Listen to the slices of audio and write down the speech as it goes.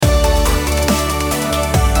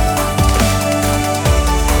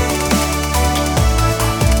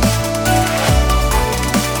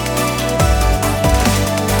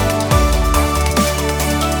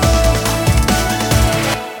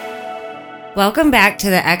Welcome back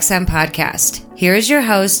to the XM Podcast. Here is your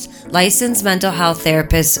host, licensed mental health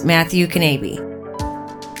therapist, Matthew Knabe.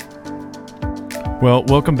 Well,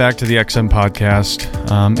 welcome back to the XM Podcast.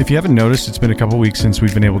 If you haven't noticed, it's been a couple weeks since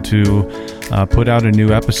we've been able to put out a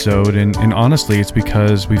new episode, and honestly, it's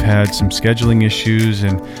because we've had some scheduling issues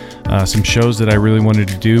and some shows that I really wanted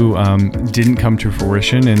to do didn't come to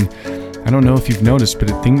fruition, and I don't know if you've noticed,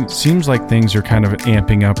 but it seems like things are kind of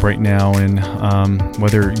amping up right now, and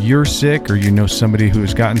whether you're sick or you know somebody who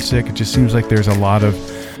has gotten sick, it just seems like there's a lot of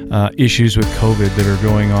issues with COVID that are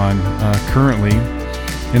going on currently.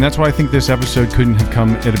 And that's why I think this episode couldn't have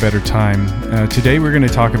come at a better time. Today we're going to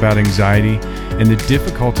talk about anxiety and the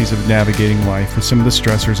difficulties of navigating life with some of the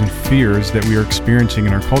stressors and fears that we are experiencing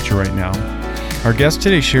in our culture right now. Our guest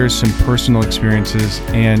today shares some personal experiences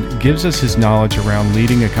and gives us his knowledge around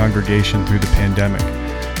leading a congregation through the pandemic.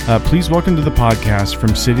 Please welcome to the podcast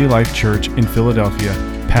from City Life Church in Philadelphia,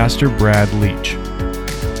 Pastor Brad Leach.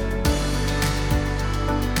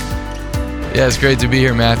 Yeah, it's great to be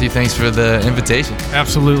here, Matthew. Thanks for the invitation.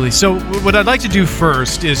 Absolutely. So what I'd like to do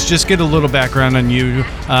first is just get a little background on you,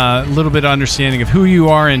 a little bit of understanding of who you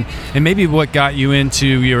are and maybe what got you into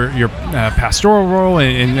your pastoral role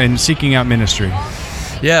and seeking out ministry.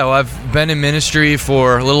 Yeah, well, I've been in ministry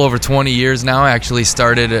for a little over 20 years now. I actually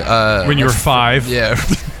started... when you were 5. Yeah.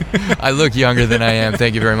 I look younger than I am.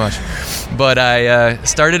 Thank you very much. But I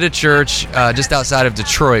started a church just outside of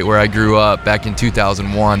Detroit where I grew up back in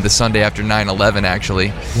 2001, the Sunday after 9/11,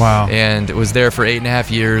 actually. Wow. And was there for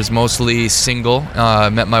 8.5 years, mostly single.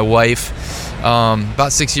 Met my wife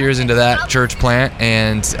about 6 years into that church plant,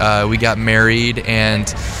 and we got married and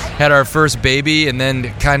had our first baby, and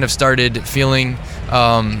then kind of started feeling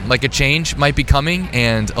like a change might be coming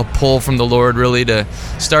and a pull from the Lord really to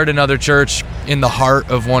start another church in the heart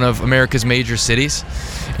of one of America's major cities.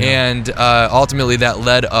 And ultimately that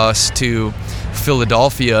led us to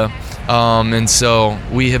Philadelphia. And so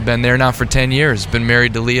we have been there now for 10 years. Been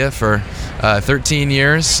married to Leah for 13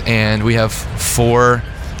 years, and we have 4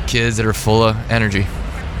 kids that are full of energy.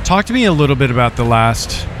 Talk to me a little bit about the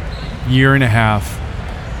last year and a half.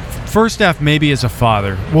 First half, maybe as a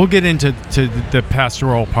father. We'll get into the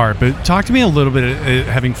pastoral part, but talk to me a little bit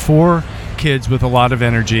having 4 kids with a lot of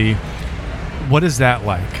energy. What is that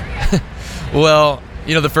like? Well,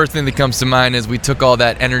 you know, the first thing that comes to mind is we took all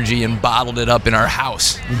that energy and bottled it up in our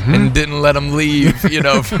house and didn't let them leave,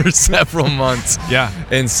 for several months. Yeah.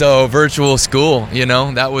 And so virtual school,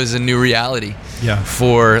 that was a new reality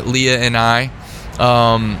for Leah and I.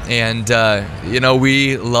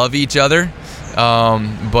 We love each other.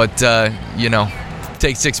 But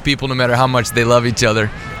take 6 people, no matter how much they love each other,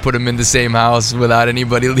 put them in the same house without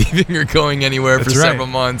anybody leaving or going anywhere for several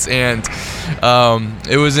months. And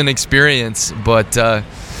it was an experience. But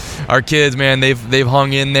our kids, man, they've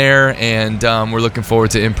hung in there, and we're looking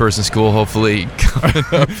forward to in-person school, hopefully, coming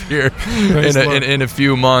up here in a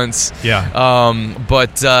few months. Yeah.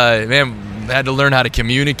 Man, I had to learn how to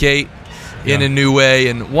communicate in a new way.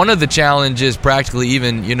 And one of the challenges practically,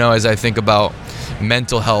 even, as I think about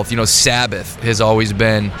mental health, Sabbath has always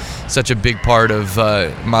been such a big part of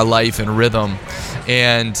my life and rhythm.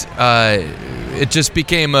 And it just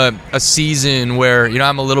became a season where,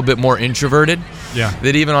 I'm a little bit more introverted. Yeah.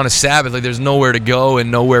 That even on a Sabbath, there's nowhere to go and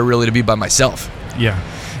nowhere really to be by myself. Yeah.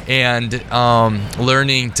 And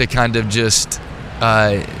learning to kind of just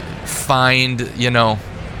find,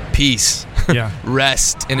 peace.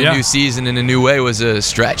 Rest in a new season in a new way was a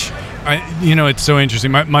stretch. It's so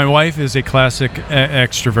interesting. My wife is a classic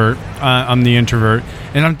extrovert. I'm the introvert,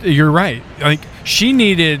 and you're right. She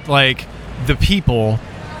needed the people,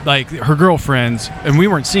 her girlfriends, and we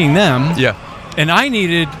weren't seeing them. Yeah. And I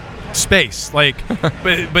needed space,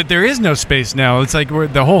 but there is no space now. It's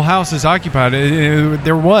the whole house is occupied.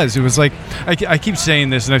 It was like I keep saying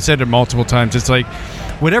this, and I've said it multiple times. It's like,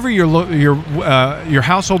 whatever your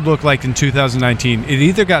household looked like in 2019, it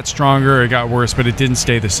either got stronger or it got worse, but it didn't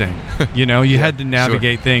stay the same. You had to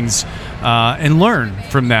navigate things and learn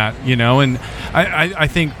from that. And I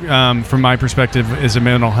think from my perspective as a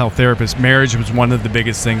mental health therapist, marriage was one of the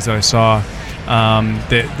biggest things that I saw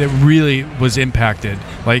that really was impacted.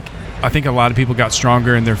 I think a lot of people got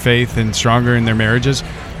stronger in their faith and stronger in their marriages.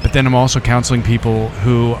 But then I'm also counseling people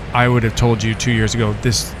who I would have told you 2 years ago,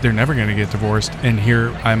 they're never going to get divorced. And here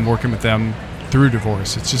I'm working with them through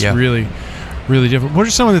divorce. It's just really, really different. What are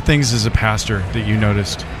some of the things as a pastor that you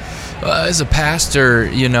noticed? As a pastor,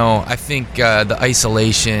 I think the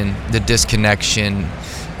isolation, the disconnection,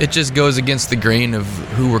 it just goes against the grain of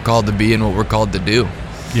who we're called to be and what we're called to do.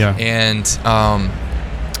 Yeah. And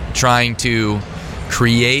trying to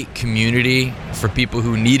create community for people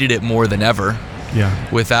who needed it more than ever.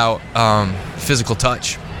 without physical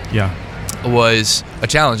touch was a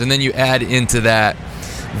challenge. And then you add into that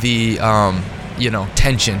the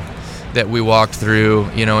tension that we walked through,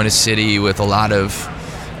 in a city with a lot of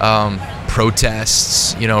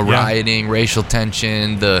protests, rioting, racial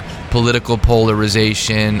tension, the political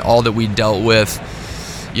polarization, all that we dealt with,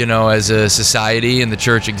 as a society, and the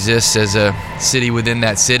church exists as a city within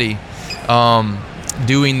that city.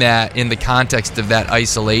 Doing that in the context of that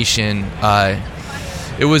isolation,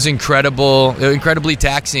 it was incredibly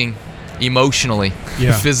taxing emotionally,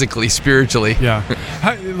 physically, spiritually.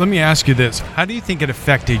 Let me ask you this. How do you think it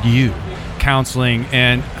affected you, counseling?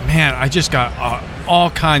 And man, I just got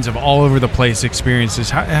all kinds of all over the place experiences.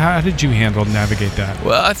 How did you navigate that?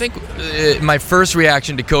 Well, I think my first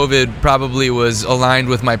reaction to COVID probably was aligned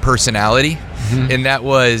with my personality. And that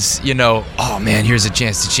was, oh man, here's a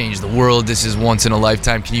chance to change the world. This is once in a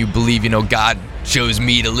lifetime. Can you believe, God chose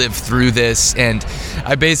me to live through this? And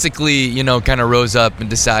I basically, kind of rose up and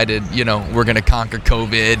decided, we're going to conquer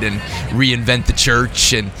COVID and reinvent the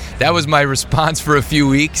church. And that was my response for a few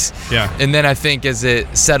weeks. And then I think as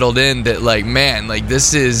it settled in that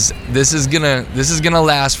this is gonna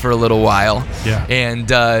last for a little while. And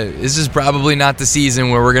this is probably not the season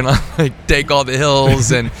where we're gonna take all the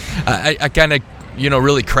hills. And I kind of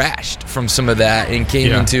really crashed from some of that and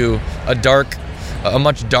came into a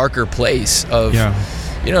much darker place of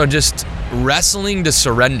just wrestling to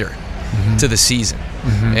surrender to the season.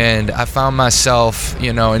 And I found myself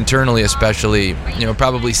internally especially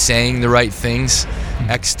probably saying the right things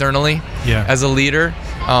externally as a leader,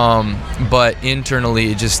 but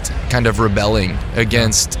internally just kind of rebelling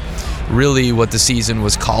against really what the season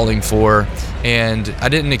was calling for. And I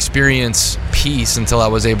didn't experience peace until I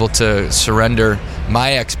was able to surrender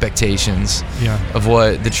my expectations of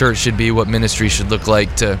what the church should be, what ministry should look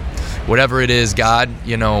like, to whatever it is God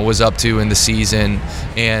was up to in the season.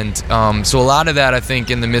 And so a lot of that, I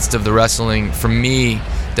think, in the midst of the wrestling for me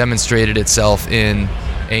demonstrated itself in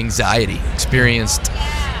anxiety. Experienced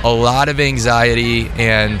a lot of anxiety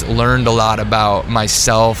and learned a lot about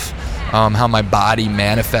myself, how my body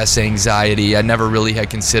manifests anxiety. I never really had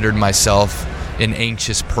considered myself an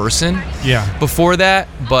anxious person before that,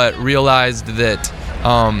 but realized that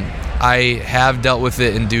I have dealt with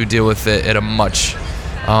it and do deal with it at a much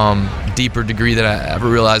deeper degree than I ever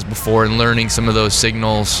realized before. And learning some of those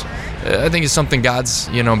signals, I think, is something God's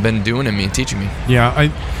been doing in me and teaching me.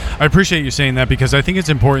 I appreciate you saying that, because I think it's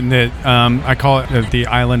important that I call it the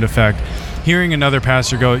island effect. Hearing another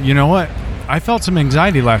pastor go, you know what? I felt some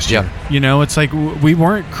anxiety last year. It's like we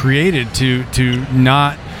weren't created to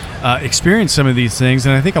not experience some of these things.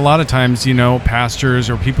 And I think a lot of times, pastors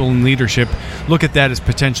or people in leadership look at that as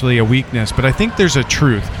potentially a weakness. But I think there's a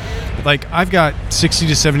truth. Like, I've got 60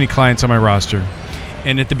 to 70 clients on my roster.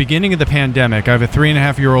 And at the beginning of the pandemic, I have a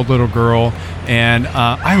 3.5-year-old little girl, and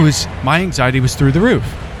my anxiety was through the roof.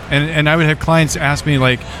 And I would have clients ask me,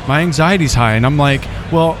 like, my anxiety's high. And I'm like,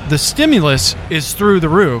 well, the stimulus is through the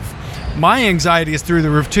roof. My anxiety is through the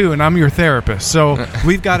roof too, and I'm your therapist. So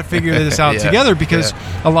we've got to figure this out together, because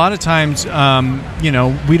a lot of times,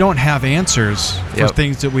 we don't have answers for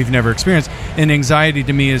things that we've never experienced. And anxiety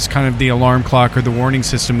to me is kind of the alarm clock or the warning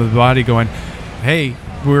system of the body going, hey,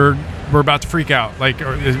 we're about to freak out. Like,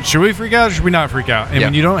 should we freak out or should we not freak out? And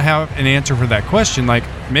when you don't have an answer for that question, like,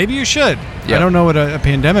 maybe you should. I don't know what a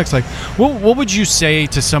pandemic's like. What would you say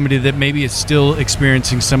to somebody that maybe is still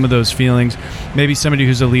experiencing some of those feelings? Maybe somebody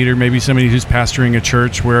who's a leader, maybe somebody who's pastoring a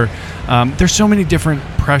church where there's so many different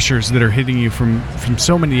pressures that are hitting you from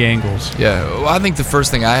so many angles. Well, I think the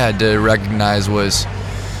first thing I had to recognize was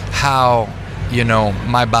how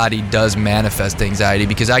my body does manifest anxiety,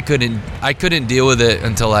 because I couldn't deal with it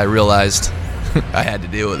until I realized I had to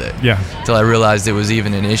deal with it. Until I realized it was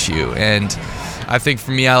even an issue. And I think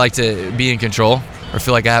for me, I like to be in control, or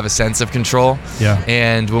feel like I have a sense of control.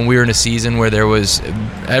 And when we were in a season where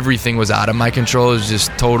everything was out of my control, it was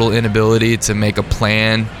just total inability to make a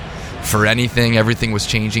plan for anything. Everything was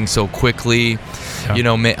changing so quickly.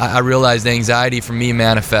 I realized anxiety for me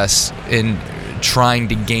manifests in trying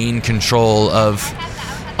to gain control of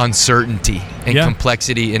uncertainty and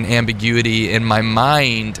complexity and ambiguity in my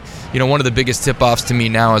mind. One of the biggest tip-offs to me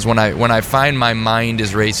now is when I find my mind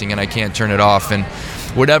is racing and I can't turn it off, and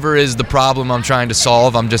whatever is the problem I'm trying to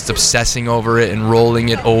solve, I'm just obsessing over it and rolling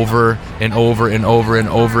it over and over and over and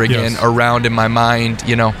over again around in my mind.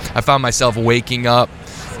 I found myself waking up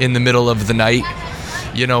in the middle of the night,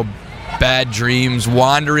 bad dreams,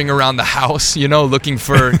 wandering around the house, looking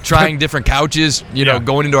for, trying different couches,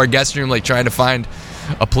 going into our guest room, like trying to find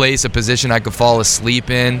a place, a position I could fall asleep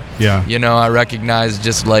in. Yeah. I recognized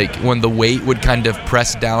just like when the weight would kind of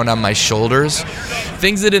press down on my shoulders.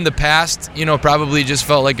 Things that in the past, probably just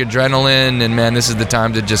felt like adrenaline, and man, this is the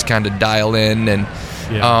time to just kind of dial in and,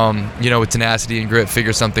 with tenacity and grit,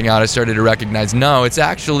 figure something out. I started to recognize, no, this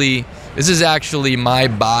is actually my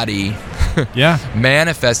body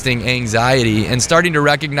manifesting anxiety, and starting to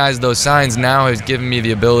recognize those signs now has given me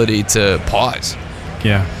the ability to pause.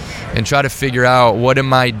 Yeah. And try to figure out, what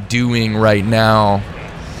am I doing right now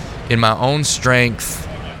in my own strength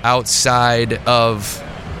outside of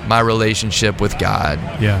my relationship with God?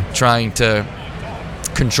 Yeah. Trying to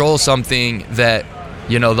control something that,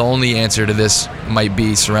 the only answer to this might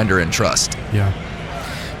be surrender and trust. Yeah.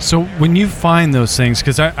 So when you find those things,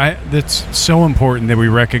 because that's so important that we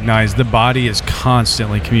recognize the body is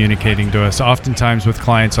constantly communicating to us. Oftentimes with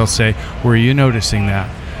clients, I'll say, where are you noticing that?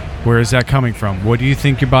 Where is that coming from? What do you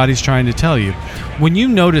think your body's trying to tell you? When you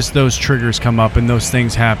notice those triggers come up and those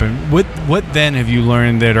things happen, what then have you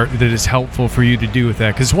learned that is helpful for you to do with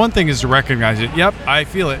that? Because one thing is to recognize it. Yep, I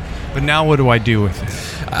feel it. But now what do I do with it?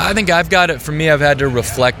 I think I've had to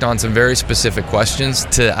reflect on some very specific questions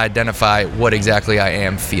to identify what exactly I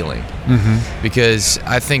am feeling. Mm-hmm. Because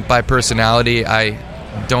I think by personality, I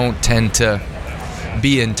don't tend to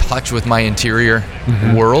be in touch with my interior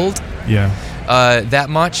world. Yeah. That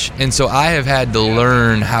much, and so I have had to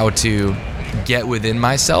learn how to get within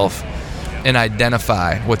myself and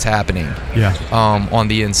identify what's happening on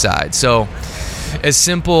the inside. So as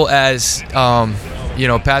simple as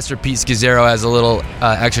Pastor Pete Scazzaro has a little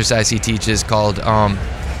exercise he teaches called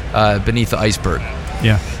Beneath the Iceberg.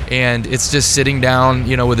 Yeah. And it's just sitting down,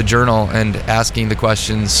 with a journal and asking the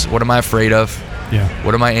questions: what am I afraid of? Yeah.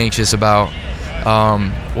 What am I anxious about?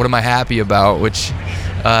 What am I happy about? Which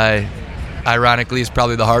ironically is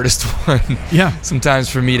probably the hardest one sometimes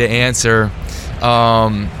for me to answer.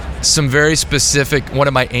 Some very specific, what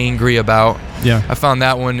am I angry about? Yeah. I found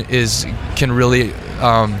that one can really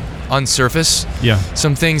unsurface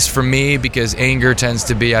some things for me, because anger tends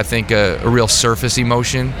to be, I think, a real surface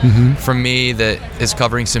emotion for me that is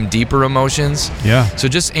covering some deeper emotions. Yeah. So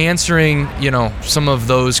just answering, some of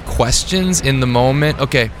those questions in the moment.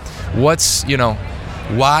 Okay,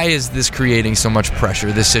 why is this creating so much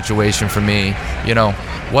pressure, this situation for me?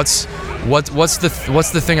 What's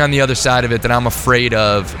the thing on the other side of it that I'm afraid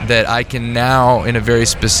of that I can now, in a very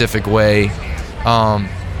specific way,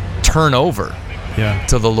 turn over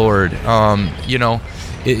to the Lord?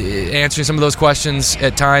 Answering some of those questions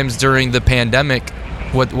at times during the pandemic,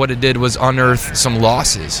 what it did was unearth some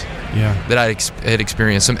losses that I had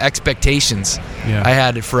experienced, some expectations I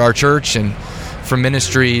had for our church and for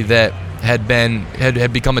ministry that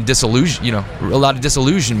had become a disillusion, a lot of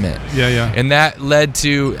disillusionment. And that led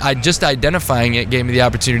to just identifying it gave me the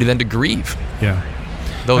opportunity then to grieve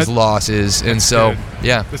those losses. And so,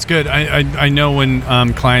 good. That's good. I know when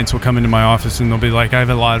clients will come into my office and they'll be like, I have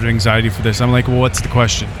a lot of anxiety for this. I'm like, well, what's the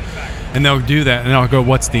question? And they'll do that, and I'll go,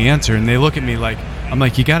 what's the answer? And they look at me like, I'm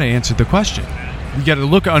like, you got to answer the question. You got to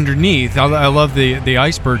look underneath. I love the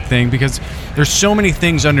iceberg thing, because there's so many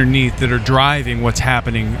things underneath that are driving what's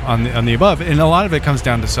happening on the above, and a lot of it comes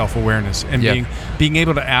down to self-awareness and being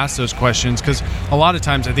able to ask those questions. Because a lot of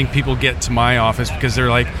times I think people get to my office because they're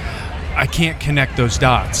like, I can't connect those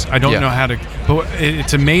dots. I don't know how to. But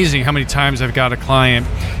it's amazing how many times I've got a client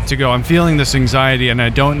to go, I'm feeling this anxiety and I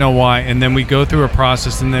don't know why, and then we go through a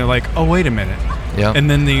process and they're like, oh, wait a minute. Yeah. And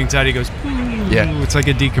then the anxiety goes, it's like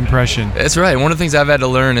a decompression. That's right. One of the things I've had to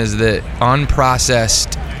learn is that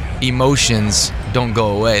unprocessed emotions don't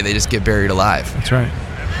go away. They just get buried alive. That's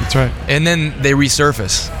right. And then they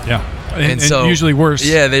resurface. Yeah. And so usually worse.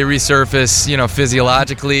 Yeah, they resurface,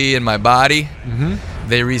 physiologically in my body. Mm-hmm.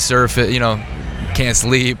 They resurface, can't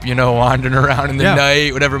sleep, wandering around in the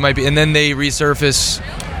night, whatever it might be. And then they resurface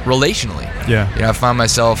relationally. Yeah. I found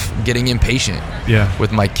myself getting impatient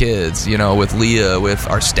with my kids, with Leah, with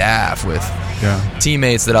our staff, with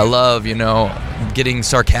teammates that I love, getting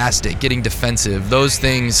sarcastic, getting defensive. Those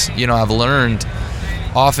things, I've learned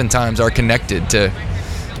oftentimes are connected to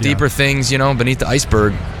deeper things, beneath the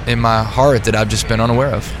iceberg in my heart that I've just been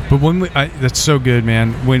unaware of. But that's so good,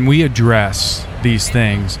 man. When we address these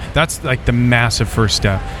things, that's like the massive first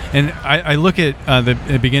step. And I look at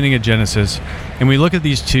the beginning of Genesis, and we look at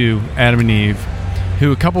these two, Adam and Eve,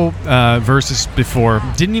 who a couple verses before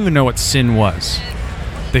didn't even know what sin was.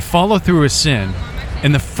 They follow through a sin,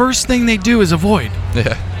 and the first thing they do is avoid.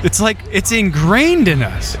 Yeah. It's like it's ingrained in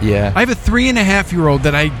us. Yeah. I have a 3.5-year-old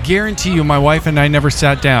that I guarantee you my wife and I never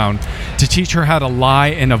sat down to teach her how to lie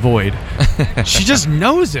and avoid. She just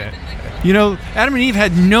knows it. Adam and Eve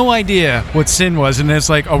had no idea what sin was, and it's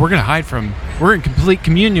like, oh, we're going to hide from We're in complete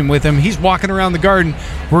communion with him. He's walking around the garden.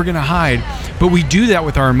 We're going to hide. But we do that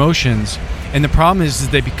with our emotions. And the problem is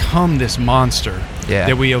they become this monster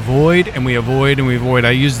that we avoid and we avoid and we avoid.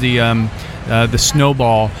 I use the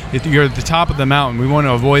snowball. If you're at the top of the mountain, we want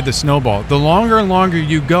to avoid the snowball. The longer and longer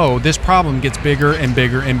you go, this problem gets bigger and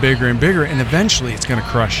bigger and bigger and bigger, and eventually it's going to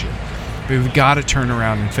crush you. But we've got to turn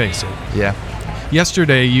around and face it. Yeah.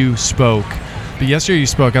 Yesterday you spoke.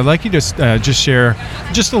 I'd like you to just share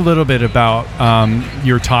just a little bit about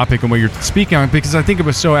your topic and what you're speaking on, because I think it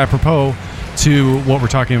was so apropos to what we're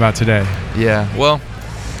talking about today. Yeah. Well,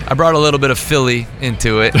 I brought a little bit of Philly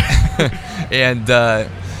into it, and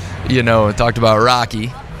talked about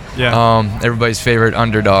Rocky. Yeah. Everybody's favorite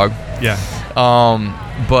underdog. Yeah.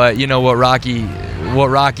 But what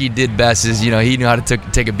Rocky did best is he knew how to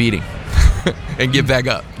take a beating and get back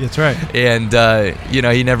up. That's right. And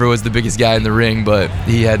he never was the biggest guy in the ring, but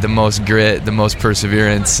he had the most grit, the most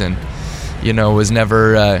perseverance, and was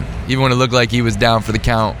never even when it looked like he was down for the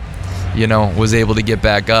count, was able to get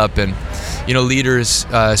back up. And leaders,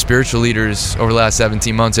 spiritual leaders over the last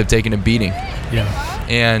 17 months have taken a beating. Yeah.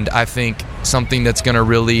 And I think something that's going to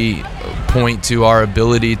really point to our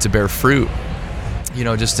ability to bear fruit,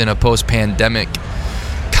 just in a post-pandemic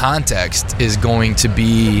context, is going to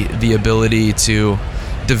be the ability to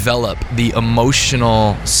develop the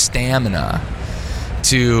emotional stamina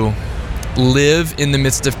to live in the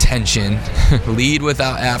midst of tension, lead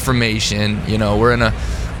without affirmation. We're in a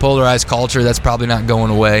polarized culture that's probably not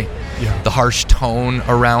going away. Yeah. The harsh tone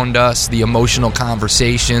around us, the emotional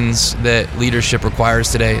conversations that leadership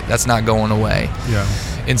requires today, that's not going away. Yeah.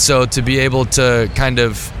 And so to be able to kind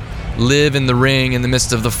of live in the ring in the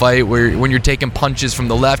midst of the fight, where when you're taking punches from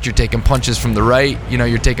the left, you're taking punches from the right,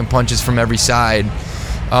 you're taking punches from every side,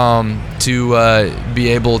 to be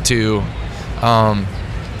able to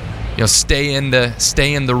stay in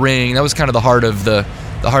the ring. That was kind of the heart of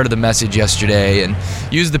the message yesterday. And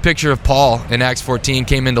used the picture of Paul in Acts 14.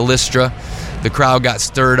 Came into Lystra, the crowd got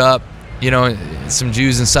stirred up. Some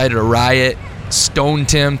Jews incited a riot, stoned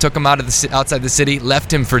him, took him outside the city,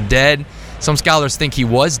 left him for dead. Some scholars think he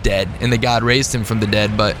was dead and that God raised him from the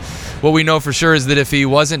dead, but what we know for sure is that if he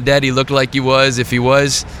wasn't dead, he looked like he was. If he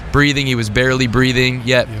was breathing, he was barely breathing.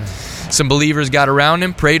 Yet some believers got around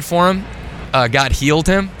him, prayed for him, God healed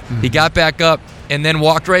him. Mm-hmm. He got back up and then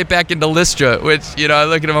walked right back into Lystra, which, I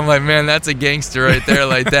look at him, I'm like, man, that's a gangster right there.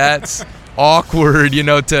 Like, that's awkward,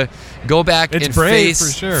 to go back and face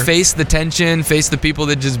the tension, face the people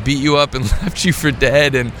that just beat you up and left you for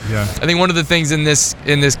dead. And I think one of the things in this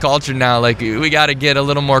culture now, like, we got to get a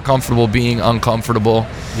little more comfortable being uncomfortable.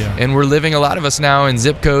 Yeah. And we're living, a lot of us now, in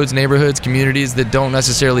zip codes, neighborhoods, communities that don't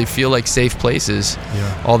necessarily feel like safe places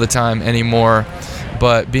all the time anymore.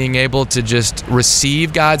 But being able to just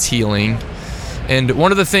receive God's healing. And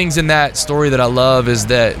one of the things in that story that I love is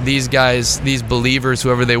that these guys, these believers,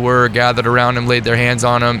 whoever they were, gathered around him, laid their hands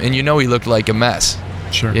on him, and he looked like a mess.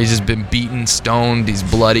 Sure. He's just been beaten, stoned, he's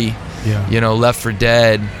bloody, left for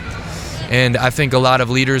dead. And I think a lot of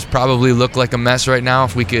leaders probably look like a mess right now.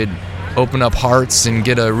 If we could open up hearts and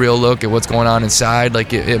get a real look at what's going on inside,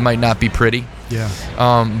 like it might not be pretty. Yeah.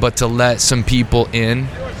 But to let some people in,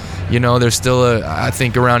 there's still I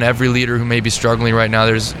think around every leader who may be struggling right now,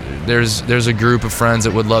 there's a group of friends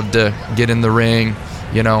that would love to get in the ring,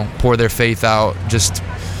 pour their faith out just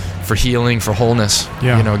for healing, for wholeness,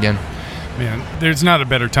 again. Man, there's not a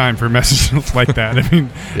better time for messages like that. I mean,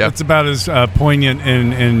 it's about as poignant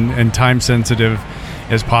and time-sensitive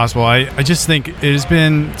as possible. I just think it has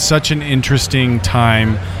been such an interesting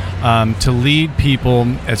time to lead people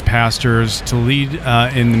as pastors, to lead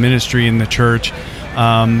in the ministry in the church,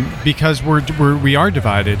 because we are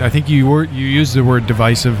divided. I think you used the word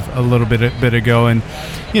divisive a little bit ago, and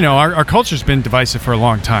our culture's been divisive for a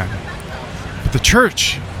long time. But the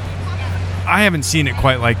church, I haven't seen it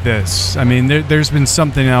quite like this. I mean, there's been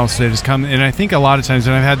something else that has come, and I think a lot of times,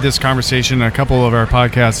 and I've had this conversation in a couple of our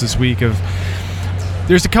podcasts this week,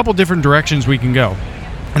 there's a couple different directions we can go.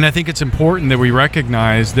 And I think it's important that we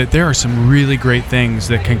recognize that there are some really great things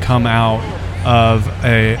that can come out of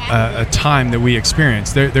a time that we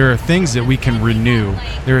experience. There are things that we can renew.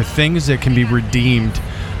 There are things that can be redeemed.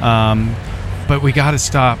 But we got to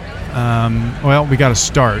stop. We got to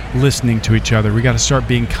start listening to each other. We got to start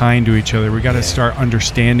being kind to each other. We got to start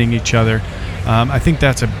understanding each other. I think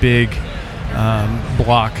that's a big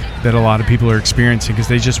block that a lot of people are experiencing, because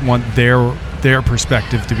they just want their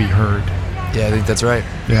perspective to be heard. Yeah, I think that's right.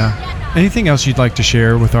 Yeah. Anything else you'd like to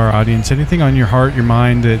share with our audience? Anything on your heart, your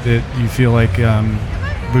mind that you feel like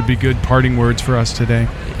would be good parting words for us today?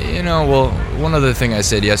 One other thing I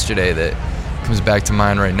said yesterday that comes back to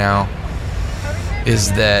mind right now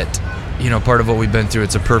is that, part of what we've been through,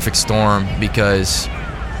 it's a perfect storm, because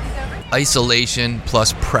isolation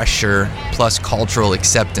plus pressure plus cultural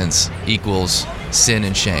acceptance equals sin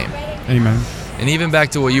and shame. Amen. And even back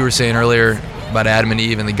to what you were saying earlier about Adam and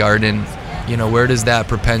Eve in the garden, where does that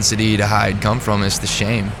propensity to hide come from? It's the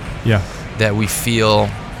shame that we feel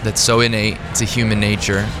that's so innate to human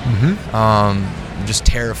nature. I'm just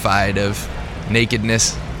terrified of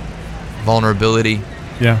nakedness, vulnerability,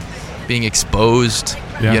 being exposed,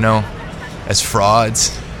 as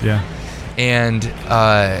frauds. And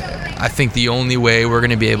I think the only way we're going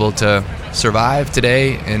to be able to survive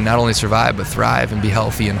today, and not only survive, but thrive and be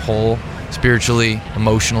healthy and whole, spiritually,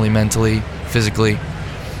 emotionally, mentally, physically,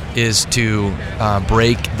 is to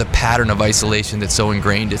break the pattern of isolation that's so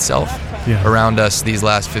ingrained itself around us these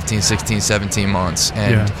last 15, 16, 17 months,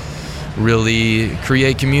 and really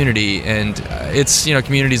create community. And it's,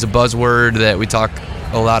 community is a buzzword that we talk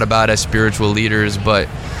a lot about as spiritual leaders, but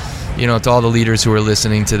to all the leaders who are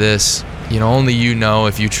listening to this, only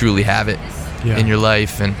if you truly have it in your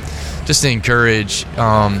life. And just to encourage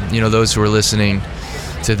those who are listening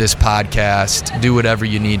to this podcast, do whatever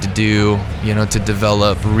you need to do, to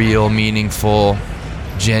develop real, meaningful,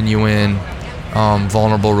 genuine,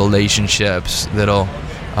 vulnerable relationships that'll,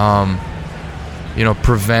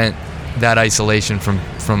 prevent that isolation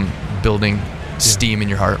from building steam in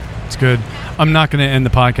your heart. It's good. I'm not going to end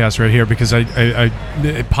the podcast right here, because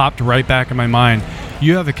it popped right back in my mind.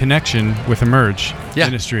 You have a connection with Emerge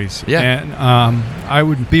Ministries. And I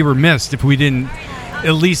would be remiss if we didn't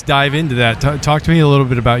at least dive into that. Talk to me a little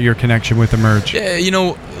bit about your connection with Emerge. Yeah,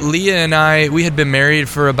 Leah and I, we had been married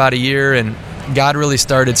for about a year, and God really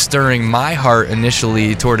started stirring my heart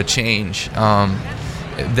initially toward a change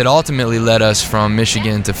that ultimately led us from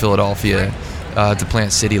Michigan to Philadelphia to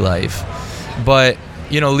plant City Life. But,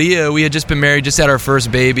 Leah, we had just been married, just had our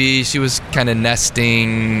first baby. She was kind of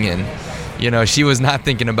nesting, and, she was not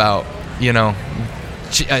thinking about,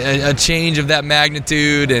 a change of that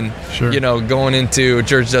magnitude, and going into a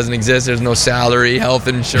church doesn't exist. There's no salary, health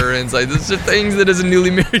insurance. Like, those are things that as a newly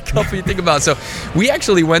married couple you think about. So we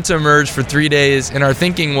actually went to Emerge for 3 days, and our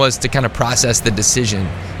thinking was to kind of process the decision,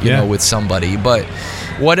 with somebody. But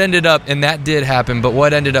what ended up, and that did happen, but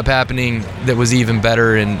what ended up happening that was even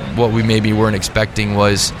better, and what we maybe weren't expecting,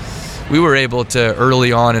 was we were able to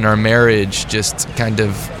early on in our marriage just kind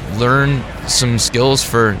of learn some skills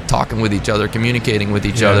for talking with each other, communicating with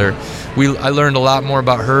each other. I learned a lot more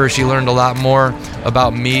about her. She learned a lot more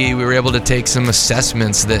about me. We were able to take some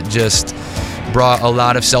assessments that just brought a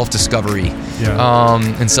lot of self-discovery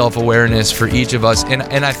and self-awareness for each of us.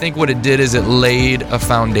 And I think what it did is it laid a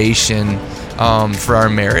foundation for our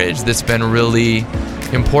marriage that's been really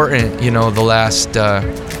important, the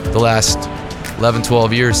last 11,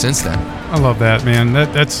 12 years since then. I love that, man.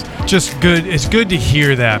 That's just good. It's good to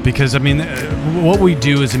hear that, because, what we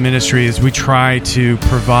do as a ministry is we try to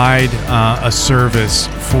provide a service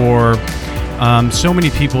for so many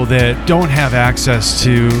people that don't have access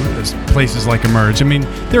to places like Emerge.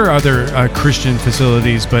 There are other Christian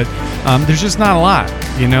facilities, but there's just not a lot.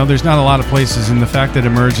 There's not a lot of places, and the fact that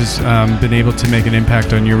Emerge has been able to make an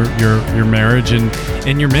impact on your marriage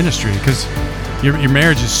and your ministry, because your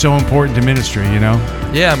marriage is so important to ministry,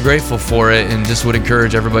 Yeah, I'm grateful for it, and just would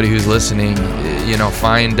encourage everybody who's listening,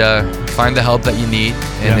 find the help that you need,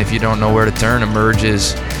 and if you don't know where to turn, Emerge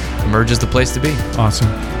is the place to be. Awesome.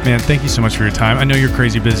 Man, thank you so much for your time. I know you're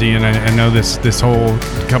crazy busy, and I know this whole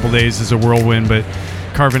couple days is a whirlwind, but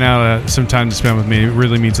carving out some time to spend with me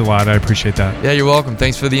really means a lot. I appreciate that. Yeah, you're welcome.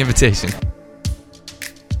 Thanks for the invitation.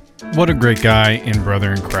 What a great guy and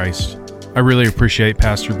brother in Christ. I really appreciate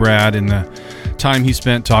Pastor Brad and the time he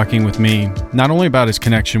spent talking with me, not only about his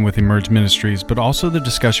connection with Emerge Ministries, but also the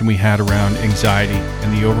discussion we had around anxiety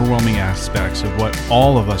and the overwhelming aspects of what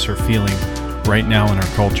all of us are feeling right now in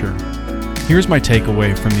our culture. Here's my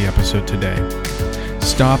takeaway from the episode today.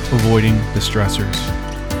 Stop avoiding the stressors,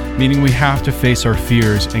 meaning we have to face our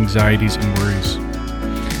fears, anxieties, and worries.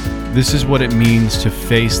 This is what it means to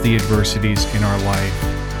face the adversities in our life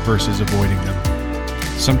versus avoiding them.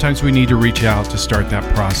 Sometimes we need to reach out to start that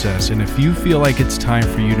process, and if you feel like it's time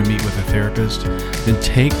for you to meet with a therapist, then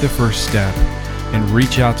take the first step and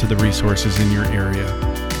reach out to the resources in your area.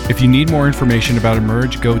 If you need more information about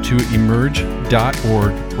Emerge, go to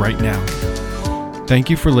emerge.org right now. Thank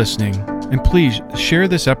you for listening, and please share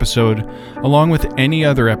this episode along with any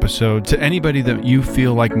other episode to anybody that you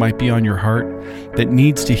feel like might be on your heart that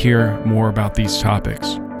needs to hear more about these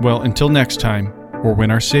topics. Well, until next time, or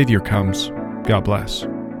when our Savior comes, God bless.